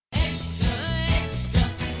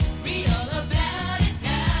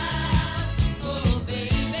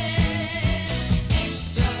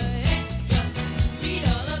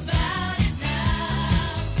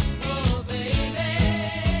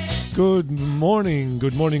Good morning,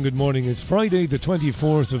 good morning, good morning. It's Friday the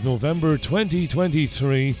 24th of November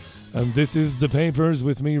 2023 and this is The Papers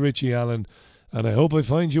with me, Richie Allen. And I hope I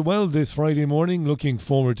find you well this Friday morning. Looking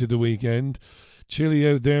forward to the weekend.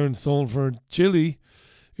 Chilly out there in Salford. Chilly.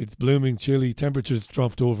 It's blooming chilly. Temperatures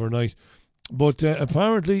dropped overnight. But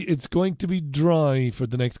apparently it's going to be dry for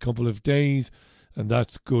the next couple of days. And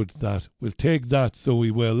that's good, that. We'll take that, so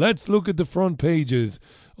we will. Let's look at the front pages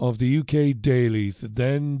of the UK dailies.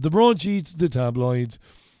 Then the broadsheets, the tabloids.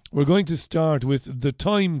 We're going to start with The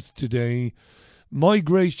Times today.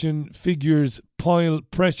 Migration figures pile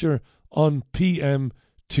pressure on PM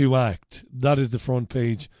to act. That is the front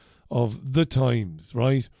page of The Times,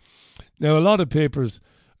 right? Now, a lot of papers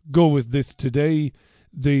go with this today.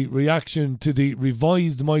 The reaction to the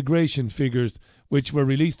revised migration figures which were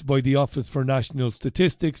released by the Office for National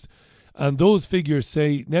Statistics, and those figures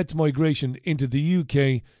say net migration into the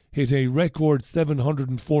UK hit a record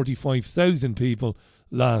 745,000 people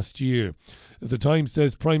last year. As the Times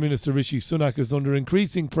says, Prime Minister Richie Sunak is under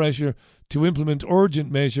increasing pressure to implement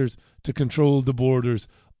urgent measures to control the borders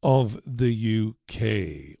of the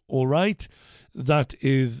UK. All right? That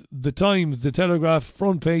is The Times. The Telegraph,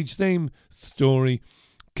 front page, same story.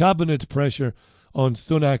 Cabinet pressure on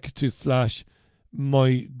Sunak to slash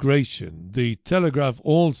migration. The Telegraph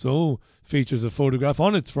also features a photograph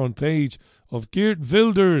on its front page of Geert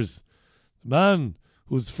Wilders, the man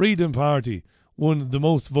whose Freedom Party won the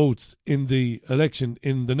most votes in the election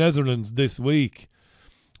in the Netherlands this week,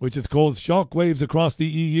 which has caused shockwaves across the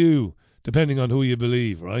EU, depending on who you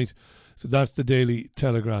believe, right? So that's the Daily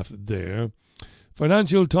Telegraph there.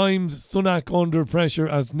 Financial Times, Sunak under pressure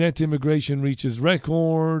as net immigration reaches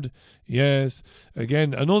record. Yes,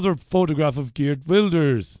 again, another photograph of Geert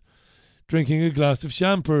Wilders drinking a glass of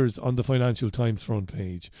champers on the Financial Times front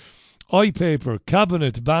page. iPaper,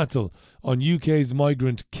 cabinet battle on UK's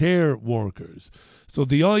migrant care workers. So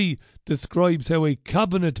the I describes how a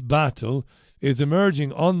cabinet battle is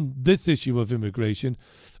emerging on this issue of immigration,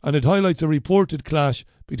 and it highlights a reported clash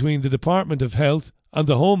between the Department of Health and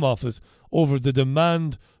the Home Office over the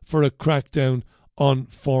demand for a crackdown on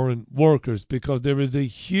foreign workers, because there is a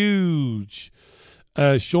huge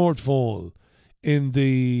shortfall in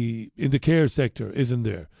the care sector, isn't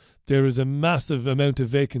there? There is a massive amount of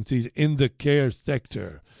vacancies in the care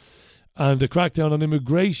sector, and a crackdown on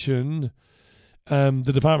immigration.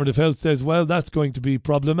 The Department of Health says, well, that's going to be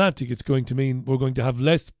problematic. It's going to mean we're going to have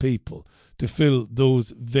less people to fill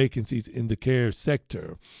those vacancies in the care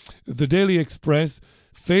sector. The Daily Express,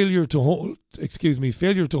 failure to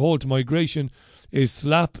halt migration is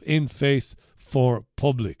slap in face for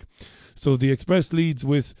public. So the Express leads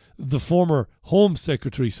with the former Home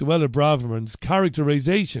Secretary Suella Braverman's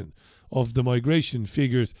characterisation of the migration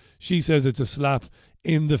figures. She says it's a slap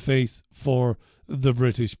in the face for the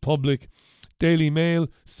British public. Daily Mail,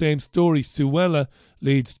 same story. Suella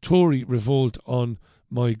leads Tory revolt on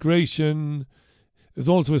migration. There's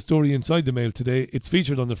also a story inside the Mail today. It's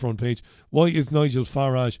featured on the front page. Why is Nigel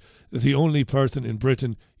Farage the only person in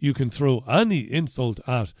Britain you can throw any insult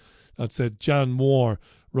at? That said Jan Moore,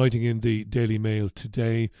 writing in the Daily Mail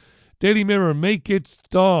today. Daily Mirror, make it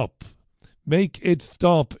stop. Make it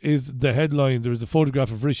stop is the headline. There is a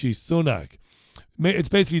photograph of Rishi Sunak. It's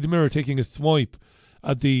basically the Mirror taking a swipe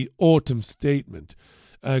at the autumn statement,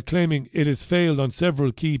 claiming it has failed on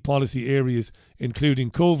several key policy areas, including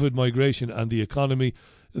COVID, migration and the economy.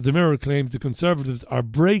 The Mirror claims the Conservatives are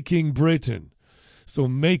breaking Britain. So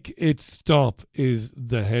make it stop is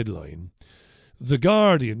the headline. The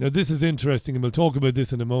Guardian, now this is interesting and we'll talk about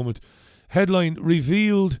this in a moment. Headline,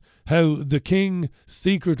 revealed how the King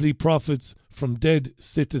secretly profits from dead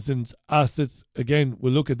citizens' assets. Again,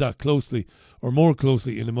 we'll look at that closely, or more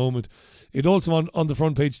closely in a moment. It also on the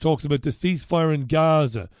front page talks about the ceasefire in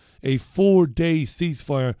Gaza. A 4-day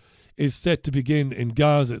ceasefire is set to begin in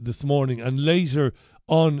Gaza this morning, and later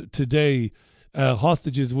on today,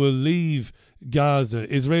 hostages will leave Gaza,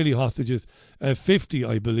 Israeli hostages, 50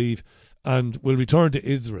 I believe, and will return to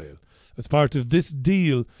Israel as part of this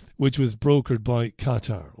deal which was brokered by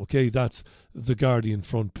Qatar. Okay, that's the Guardian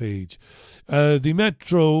front page. The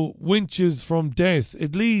Metro, winches from death.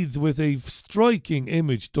 It leads with a striking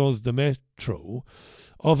image, does the Metro,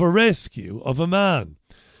 of a rescue of a man.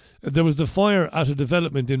 There was a fire at a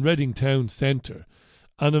development in Reading Town Centre,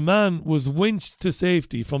 and a man was winched to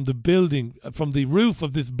safety from the building, from the roof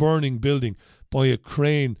of this burning building, by a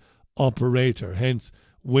crane operator, hence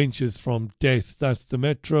winches from death. That's the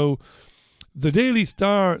Metro. The Daily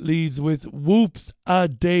Star leads with whoops a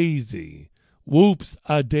daisy. Whoops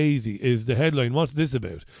a daisy is the headline. What's this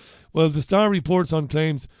about? Well, the Star reports on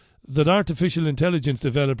claims that artificial intelligence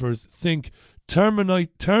developers think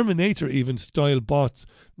Terminator even style bots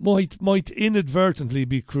might inadvertently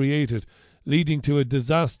be created, leading to a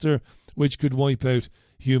disaster which could wipe out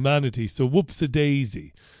humanity. So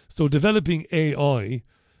whoops-a-daisy. So developing AI,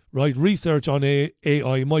 right, research on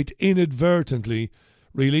AI might inadvertently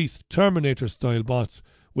release Terminator-style bots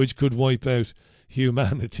which could wipe out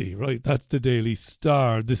humanity, right? That's the Daily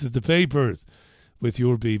Star. This is the papers with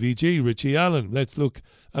your BBG, Richie Allen. Let's look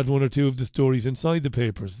at one or two of the stories inside the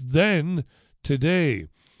papers. Then, today.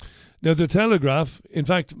 Now, the Telegraph, in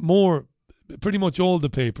fact, pretty much all the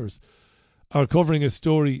papers are covering a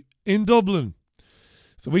story in Dublin.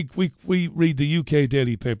 So we read the UK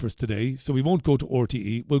daily papers today, so we won't go to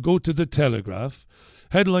RTE. We'll go to the Telegraph.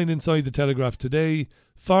 Headline inside the Telegraph today: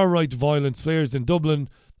 far-right violence flares in Dublin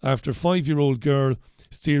after 5-year-old girl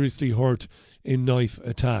seriously hurt in knife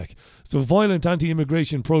attack. So violent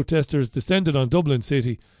anti-immigration protesters descended on Dublin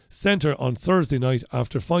city centre on Thursday night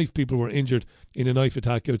after 5 people were injured in a knife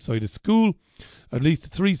attack outside a school. At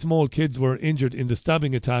least 3 small kids were injured in the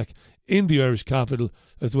stabbing attack in the Irish capital,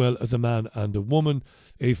 as well as a man and a woman.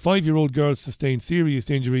 A 5-year-old girl sustained serious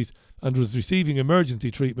injuries and was receiving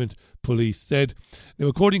emergency treatment, police said. Now,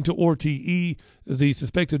 according to RTE, the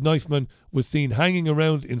suspected knifeman was seen hanging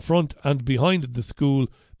around in front and behind the school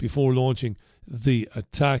before launching the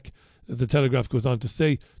attack. The Telegraph goes on to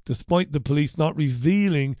say, despite the police not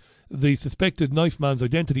revealing the suspected knifeman's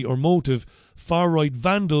identity or motive, far-right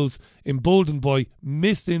vandals, emboldened by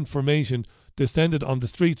misinformation, descended on the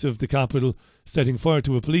streets of the capital, setting fire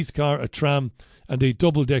to a police car, a tram and a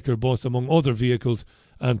double-decker bus, among other vehicles,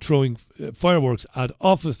 and throwing fireworks at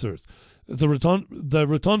officers. The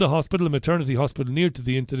Rotunda Hospital, a maternity hospital near to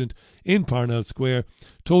the incident in Parnell Square,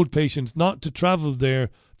 told patients not to travel there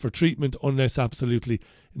for treatment unless absolutely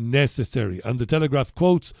necessary. And the Telegraph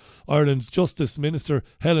quotes Ireland's Justice Minister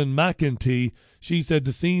Helen McEntee. She said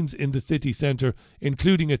the scenes in the city centre,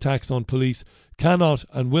 including attacks on police, cannot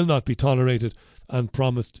and will not be tolerated, and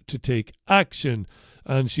promised to take action.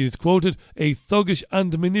 And she is quoted, a thuggish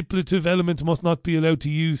and manipulative element must not be allowed to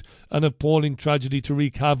use an appalling tragedy to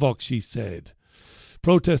wreak havoc, she said.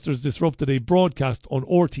 Protesters disrupted a broadcast on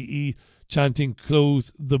RTE chanting,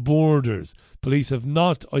 close the borders. Police have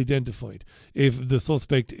not identified if the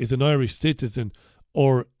suspect is an Irish citizen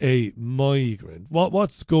or a migrant.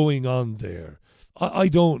 What's going on there? I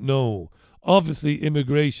don't know. Obviously,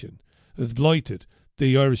 immigration has blighted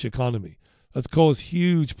the Irish economy, has caused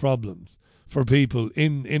huge problems for people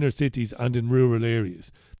in inner cities and in rural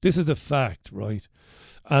areas. This is a fact, right?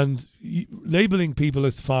 And labelling people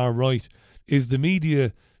as far right is the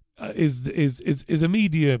media is a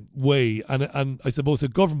media way and I suppose a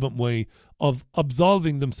government way of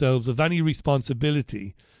absolving themselves of any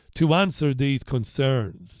responsibility to answer these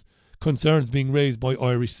concerns being raised by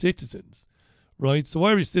Irish citizens, right? So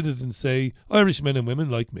Irish citizens say, Irish men and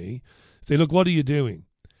women like me, say, look, what are you doing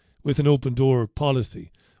with an open door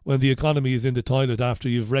policy when the economy is in the toilet after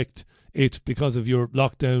you've wrecked it because of your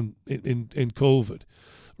lockdown in COVID,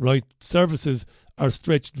 right? Services are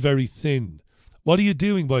stretched very thin. What are you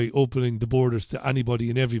doing by opening the borders to anybody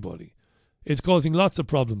and everybody? It's causing lots of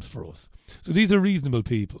problems for us. So these are reasonable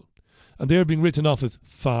people, and they're being written off as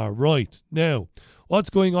far right. Now, what's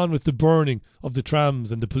going on with the burning of the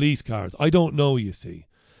trams and the police cars? I don't know, you see.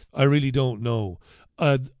 I really don't know.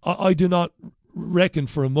 I do not reckon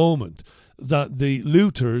for a moment that the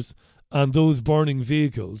looters and those burning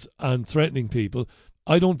vehicles and threatening people,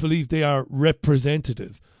 I don't believe they are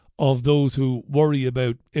representative of those who worry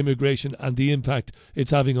about immigration and the impact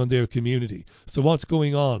it's having on their community. So what's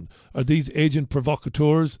going on? Are these agent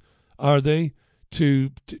provocateurs? Are they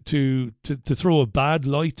to throw a bad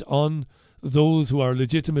light on those who are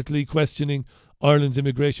legitimately questioning Ireland's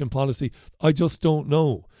immigration policy? I just don't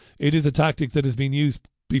know. It is a tactic that has been used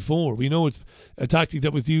before. We know it's a tactic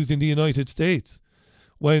that was used in the United States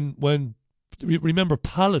when remember,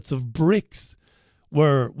 pallets of bricks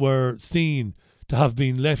were seen to have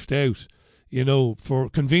been left out, for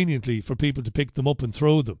conveniently for people to pick them up and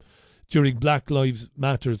throw them during Black Lives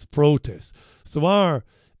Matters protests. So are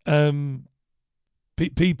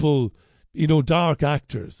people, dark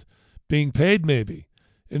actors, being paid maybe?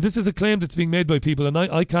 And this is a claim that's being made by people, and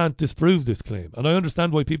I can't disprove this claim. And I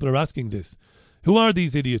understand why people are asking this. Who are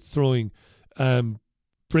these idiots throwing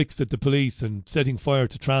bricks at the police and setting fire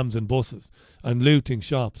to trams and buses and looting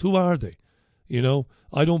shops? Who are they?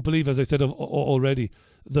 I don't believe, as I said already,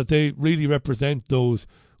 that they really represent those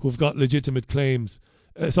who've got legitimate claims,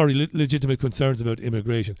 legitimate concerns about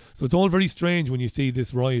immigration. So it's all very strange when you see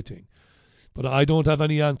this rioting. But I don't have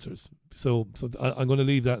any answers. So I'm going to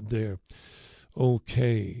leave that there.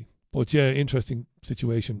 Okay. But yeah, interesting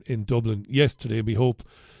situation in Dublin yesterday. We hope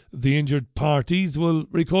the injured parties will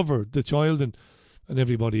recover, the child and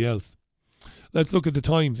everybody else. Let's look at the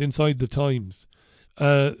Times, inside the Times.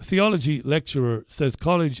 Theology lecturer says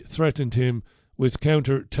college threatened him with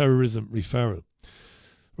counter-terrorism referral.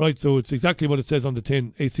 Right, so it's exactly what it says on the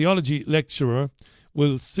tin. A theology lecturer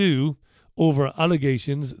will sue over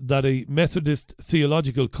allegations that a Methodist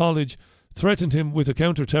theological college threatened him with a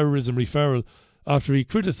counter-terrorism referral after he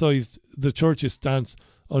criticised the church's stance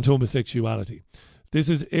on homosexuality. This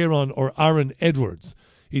is Aaron Edwards.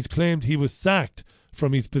 He's claimed he was sacked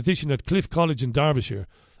from his position at Cliff College in Derbyshire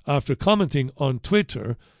after commenting on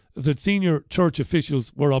Twitter that senior church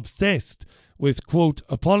officials were obsessed with, quote,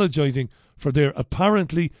 apologising for their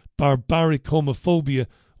apparently barbaric homophobia,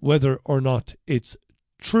 whether or not it's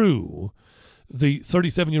true. The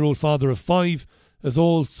 37-year-old father of 5 has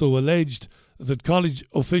also alleged that college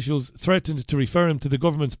officials threatened to refer him to the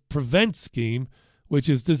government's Prevent scheme, which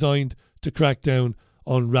is designed to crack down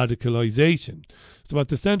on radicalisation. So at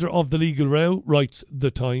the centre of the legal row, writes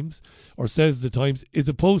the Times, or says the Times, is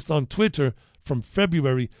a post on Twitter from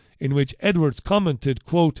February in which Edwards commented,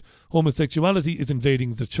 quote, homosexuality is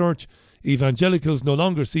invading the church. Evangelicals no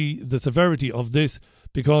longer see the severity of this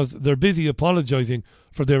because they're busy apologising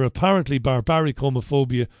for their apparently barbaric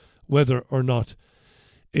homophobia, whether or not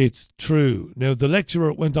it's true. Now, the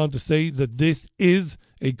lecturer went on to say that this is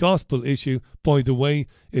a gospel issue. By the way,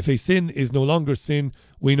 if a sin is no longer sin,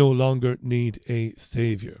 we no longer need a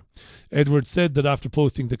saviour. Edwards said that after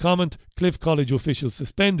posting the comment, Cliff College officials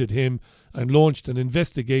suspended him and launched an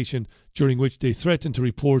investigation during which they threatened to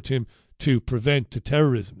report him to Prevent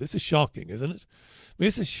terrorism. This is shocking, isn't it?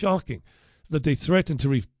 This is shocking that they threatened to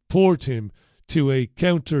report him to a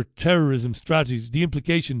counter-terrorism strategy, the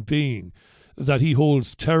implication being that he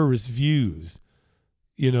holds terrorist views,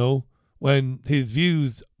 when his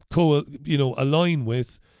views align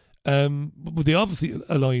with, but they obviously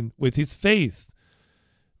align with his faith,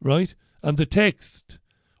 right? And the texts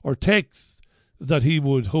that he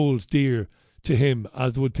would hold dear to him,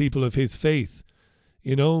 as would people of his faith,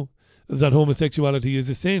 that homosexuality is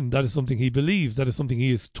a sin. That is something he believes. That is something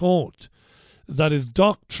he is taught. That is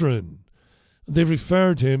doctrine. They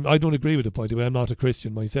referred to him. I don't agree with it, by the way. I'm not a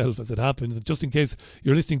Christian myself, as it happens. Just in case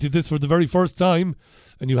you're listening to this for the very first time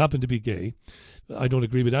and you happen to be gay, I don't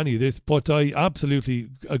agree with any of this, but I absolutely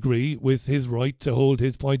agree with his right to hold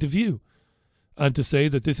his point of view and to say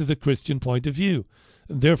that this is a Christian point of view.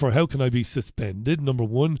 And therefore, how can I be suspended, number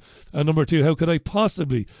one? And number two, how could I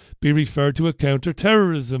possibly be referred to a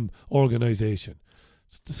counter-terrorism organisation?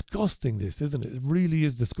 It's disgusting, this, isn't it? It really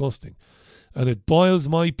is disgusting. And it boils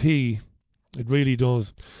my pee. It really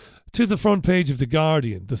does. To the front page of The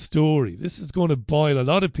Guardian, the story. This is going to boil a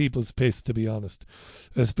lot of people's piss, to be honest,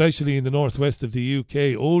 especially in the northwest of the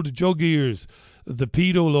UK. Old Jug Ears, the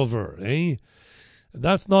pedo lover, eh?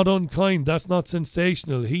 That's not unkind. That's not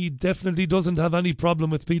sensational. He definitely doesn't have any problem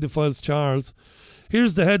with paedophiles, Charles.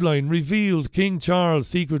 Here's the headline. Revealed King Charles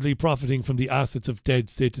secretly profiting from the assets of dead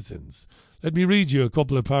citizens. Let me read you a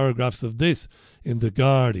couple of paragraphs of this in The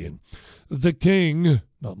Guardian. The King,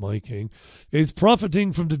 not my king, is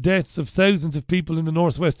profiting from the deaths of thousands of people in the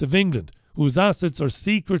northwest of England, whose assets are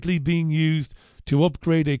secretly being used to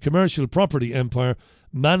upgrade a commercial property empire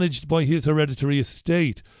managed by his hereditary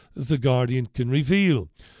estate, The Guardian can reveal.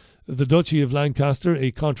 The Duchy of Lancaster,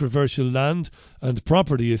 a controversial land and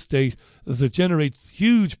property estate that generates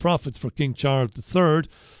huge profits for King Charles III,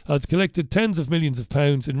 has collected tens of millions of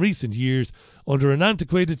pounds in recent years under an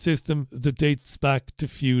antiquated system that dates back to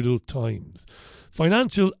feudal times.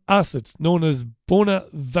 Financial assets known as bona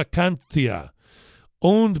vacantia,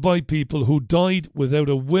 owned by people who died without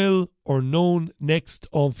a will or known next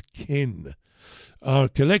of kin, are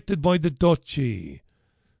collected by the duchy.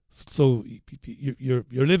 So you're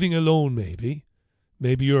living alone, maybe.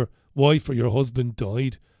 Maybe your wife or your husband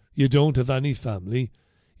died. You don't have any family.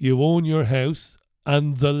 You own your house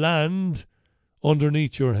and the land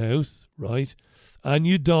underneath your house, right? And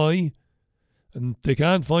you die, and they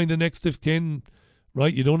can't find a next of kin,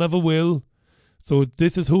 right? You don't have a will. So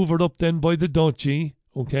this is hoovered up then by the duchy,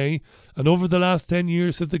 okay? And over the last 10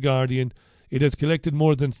 years, says The Guardian, it has collected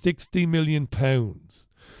more than £60 million.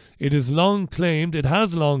 It has long claimed,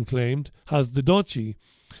 has the duchy,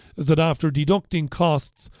 that after deducting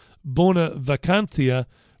costs, bona vacantia,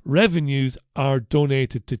 revenues are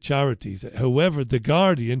donated to charities. However, The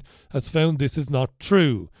Guardian has found this is not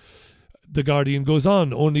true. The Guardian goes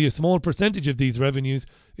on, only a small percentage of these revenues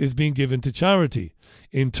is being given to charity.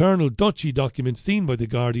 Internal duchy documents seen by The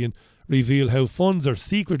Guardian reveal how funds are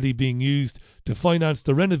secretly being used to finance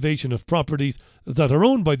the renovation of properties that are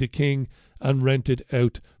owned by the king and rented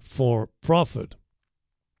out for profit.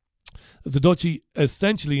 The duchy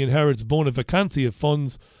essentially inherits bona vacantia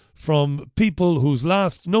funds from people whose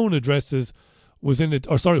last known address was in a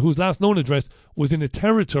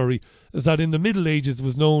territory that in the Middle Ages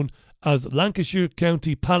was known as Lancashire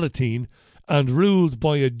County Palatine and ruled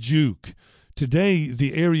by a duke. Today,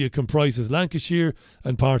 the area comprises Lancashire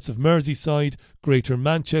and parts of Merseyside, Greater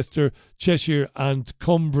Manchester, Cheshire and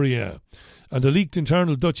Cumbria. And a leaked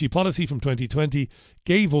internal duchy policy from 2020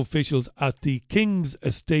 gave officials at the King's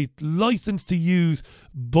Estate licence to use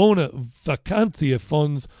bona vacantia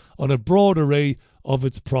funds on a broad array of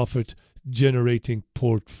its profit-generating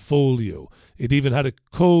portfolio. It even had a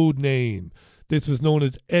code name. This was known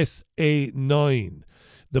as SA9.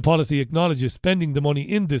 The policy acknowledges spending the money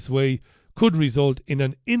in this way could result in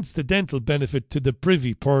an incidental benefit to the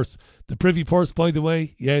privy purse. The privy purse, by the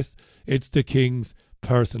way, yes, it's the King's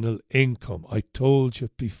personal income. I told you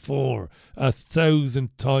before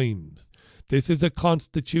 1,000 times. This is a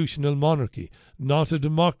constitutional monarchy, not a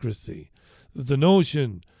democracy. The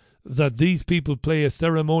notion that these people play a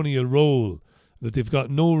ceremonial role, that they've got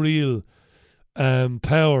no real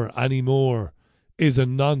power anymore, is a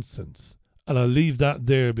nonsense. And I'll leave that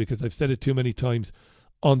there because I've said it too many times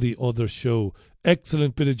on the other show.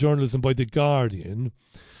 Excellent bit of journalism by The Guardian.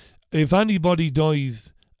 If anybody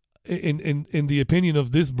dies, in the opinion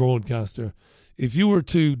of this broadcaster, if you were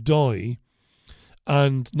to die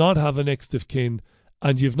and not have a next of kin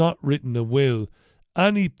and you've not written a will,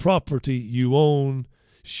 any property you own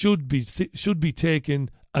should be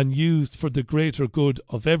taken and used for the greater good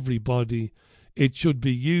of everybody. It should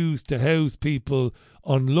be used to house people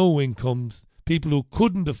on low incomes, people who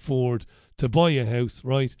couldn't afford to buy a house,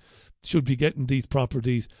 right, should be getting these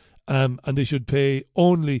properties, and they should pay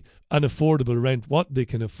only an affordable rent, what they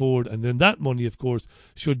can afford, and then that money, of course,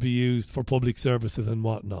 should be used for public services and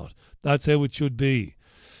whatnot. That's how it should be.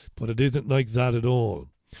 But it isn't like that at all.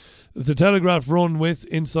 The Telegraph run with,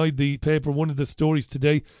 inside the paper, one of the stories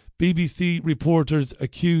today, BBC reporters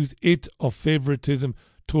accuse it of favouritism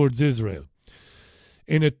towards Israel.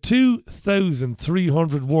 In a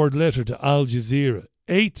 2,300-word letter to Al Jazeera,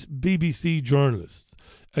 8 BBC journalists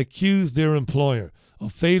accused their employer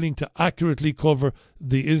of failing to accurately cover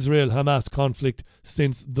the Israel-Hamas conflict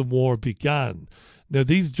since the war began. Now,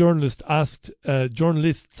 these journalists asked Al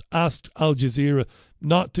Jazeera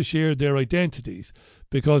not to share their identities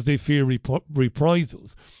because they fear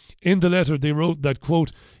reprisals. In the letter, they wrote that,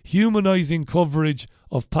 quote, humanising coverage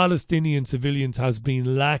of Palestinian civilians has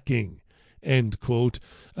been lacking, end quote,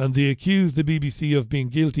 and they accused the BBC of being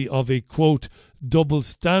guilty of a, quote, double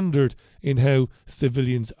standard in how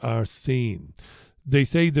civilians are seen. They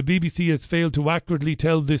say the BBC has failed to accurately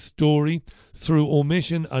tell this story through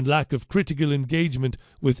omission and lack of critical engagement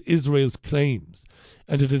with Israel's claims,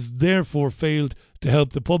 and it has therefore failed to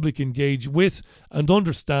help the public engage with and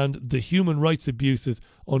understand the human rights abuses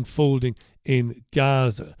unfolding in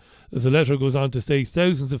Gaza. As the letter goes on to say,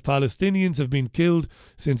 thousands of Palestinians have been killed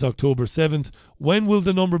since October 7th. When will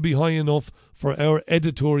the number be high enough for our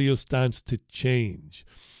editorial stance to change?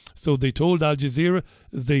 So they told Al Jazeera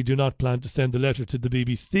they do not plan to send the letter to the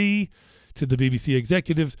BBC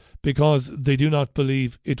executives, because they do not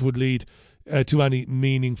believe it would lead to any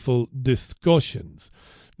meaningful discussions.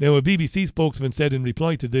 Now, a BBC spokesman said in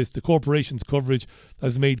reply to this, the corporation's coverage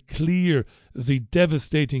has made clear the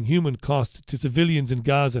devastating human cost to civilians in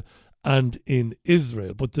Gaza and in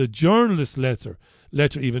Israel. But the journalist letter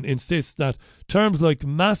even insists that terms like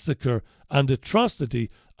massacre and atrocity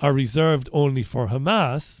are reserved only for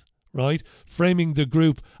Hamas, right, framing the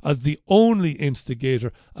group as the only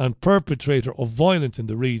instigator and perpetrator of violence in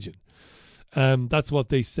the region. That's what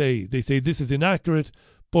they say. They say this is inaccurate,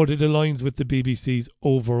 but it aligns with the BBC's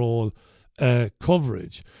overall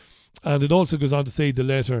coverage. And it also goes on to say, the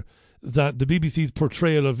letter, that the BBC's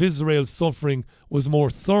portrayal of Israel's suffering was more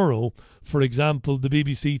thorough. For example, the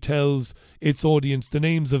BBC tells its audience the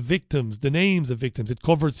names of victims. It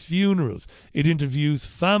covers funerals. It interviews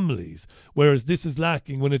families, whereas this is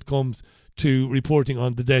lacking when it comes to reporting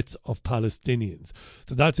on the deaths of Palestinians.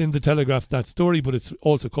 So that's in the Telegraph, that story, but it's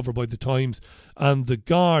also covered by the Times and the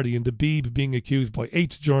Guardian. The Beeb being accused by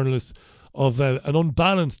 8 journalists of an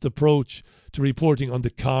unbalanced approach to reporting on the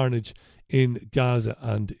carnage in Gaza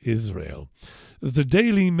and Israel. The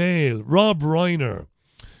Daily Mail, Rob Reiner,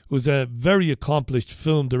 who's a very accomplished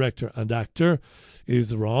film director and actor,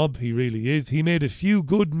 is Rob, he really is. He made A Few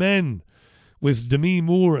Good Men with Demi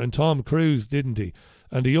Moore and Tom Cruise, didn't he?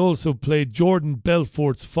 And he also played Jordan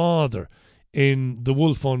Belfort's father in The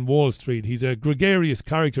Wolf on Wall Street. He's a gregarious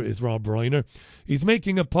character, is Rob Reiner. He's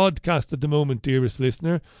making a podcast at the moment, dearest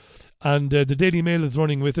listener, and the Daily Mail is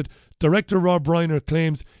running with it. Director Rob Reiner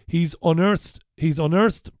claims he's unearthed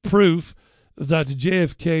proof that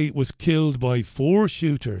JFK was killed by 4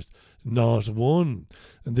 shooters, not 1.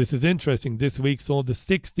 And this is interesting. This week saw the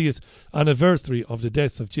 60th anniversary of the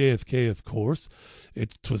deaths of JFK, of course.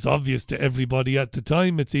 It was obvious to everybody at the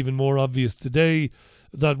time. It's even more obvious today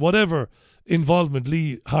that whatever involvement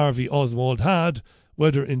Lee Harvey Oswald had,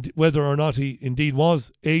 whether or not he indeed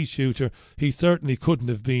was a shooter, he certainly couldn't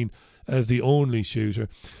have been as the only shooter.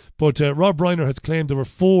 But Rob Reiner has claimed there were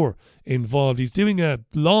 4 involved. He's doing a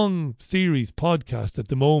long series podcast at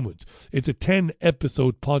the moment. It's a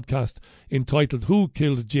 10-episode podcast entitled Who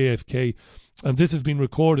Killed JFK? And this has been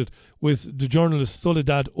recorded with the journalist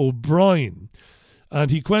Soledad O'Brien.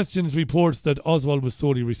 And he questions reports that Oswald was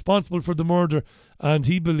solely responsible for the murder, and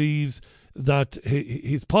he believes that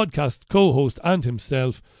his podcast co-host and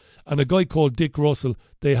himself and a guy called Dick Russell,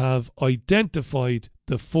 they have identified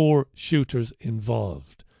the 4 shooters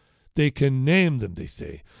involved. They can name them, they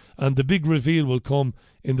say. And the big reveal will come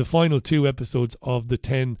in the final 2 episodes of the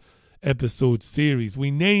 10-episode series.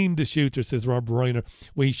 We named the shooters, says Rob Reiner.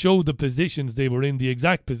 We showed the positions they were in, the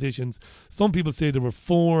exact positions. Some people say there were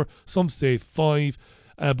 4, some say 5,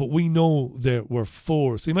 but we know there were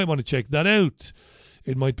 4. So you might want to check that out.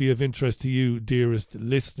 It might be of interest to you, dearest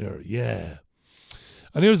listener. Yeah.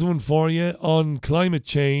 And here's one for you on climate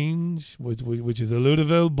change, which is a load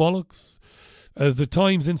of old bollocks. As the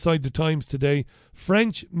Times, inside the Times today,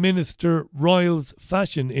 French minister riles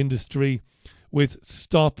fashion industry with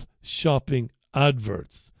stop shopping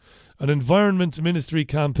adverts. An environment ministry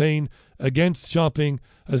campaign against shopping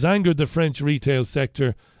has angered the French retail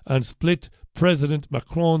sector and split President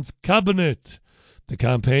Macron's cabinet. The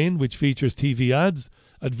campaign, which features TV ads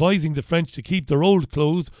advising the French to keep their old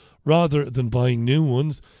clothes rather than buying new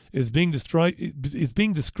ones, is being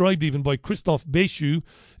described even by Christophe Béchu,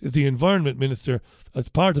 the environment minister, as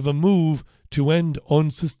part of a move to end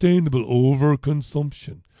unsustainable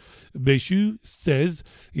overconsumption. Béchu says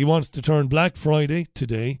he wants to turn Black Friday,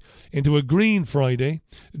 today, into a Green Friday,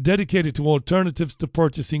 dedicated to alternatives to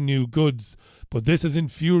purchasing new goods. But this has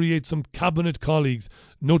infuriated some cabinet colleagues,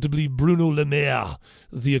 notably Bruno Le Maire,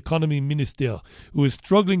 the economy minister, who is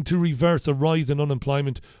struggling to reverse a rise in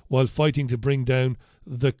unemployment while fighting to bring down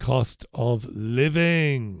the cost of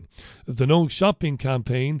living. The No Shopping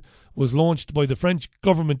campaign was launched by the French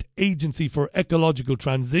Government Agency for Ecological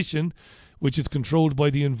Transition, which is controlled by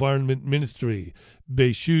the Environment Ministry.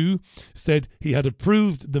 Béchu said he had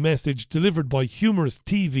approved the message delivered by humorous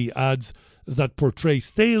TV ads that portray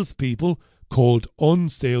salespeople, called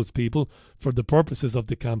unsalespeople, for the purposes of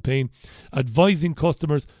the campaign, advising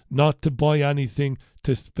customers not to buy anything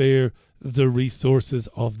to spare the resources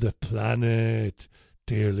of the planet.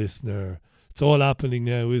 Dear listener, it's all happening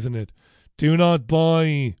now, isn't it? Do not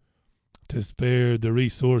buy to spare the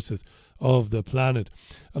resources of the planet.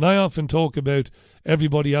 And I often talk about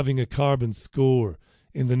everybody having a carbon score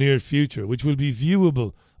in the near future, which will be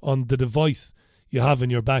viewable on the device you have in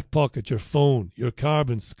your back pocket, your phone, your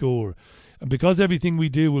carbon score. And because everything we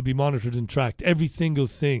do will be monitored and tracked, every single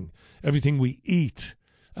thing, everything we eat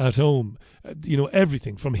at home,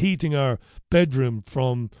 everything from heating our bedroom,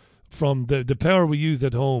 from the power we use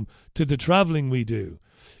at home to the travelling we do,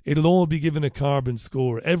 it'll all be given a carbon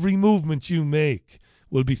score. Every movement you make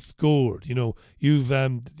will be scored. You've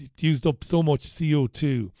used up so much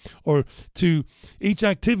CO2, or to each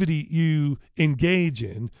activity you engage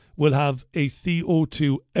in will have a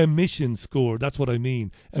CO2 emission score. That's what I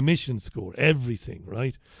mean. Emission score. Everything,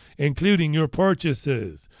 right? Including your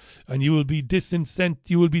purchases. And you will be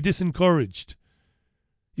you will be disencouraged.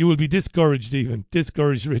 You will be discouraged even.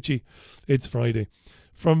 Discouraged, Richie. It's Friday.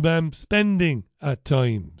 From spending at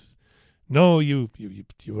times. No, you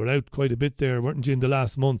were out quite a bit there, weren't you, in the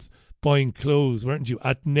last month, buying clothes, weren't you,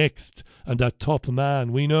 at Next and at Top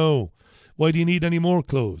Man, we know. Why do you need any more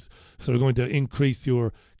clothes? So they're going to increase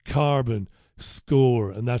your carbon score,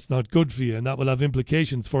 and that's not good for you, and that will have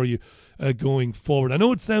implications for you going forward. I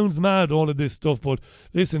know it sounds mad, all of this stuff, but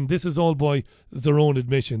listen, this is all by their own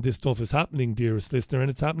admission. This stuff is happening, dearest listener, and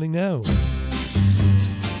it's happening now.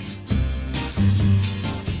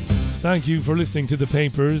 Thank you for listening to The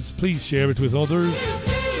Papers. Please share it with others.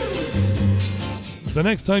 The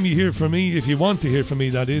next time you hear from me, if you want to hear from me,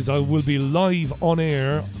 that is, I will be live on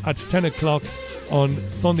air at 10 o'clock on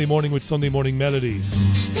Sunday morning with Sunday Morning Melodies.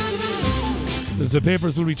 The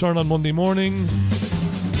Papers will return on Monday morning,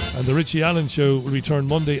 and the Richie Allen Show will return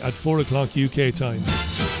Monday at 4 o'clock UK time.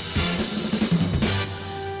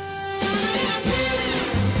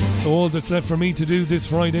 So all that's left for me to do this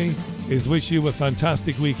Friday is wish you a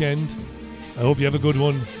fantastic weekend. I hope you have a good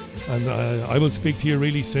one, and I will speak to you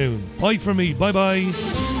really soon. Bye for me. Bye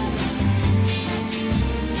bye.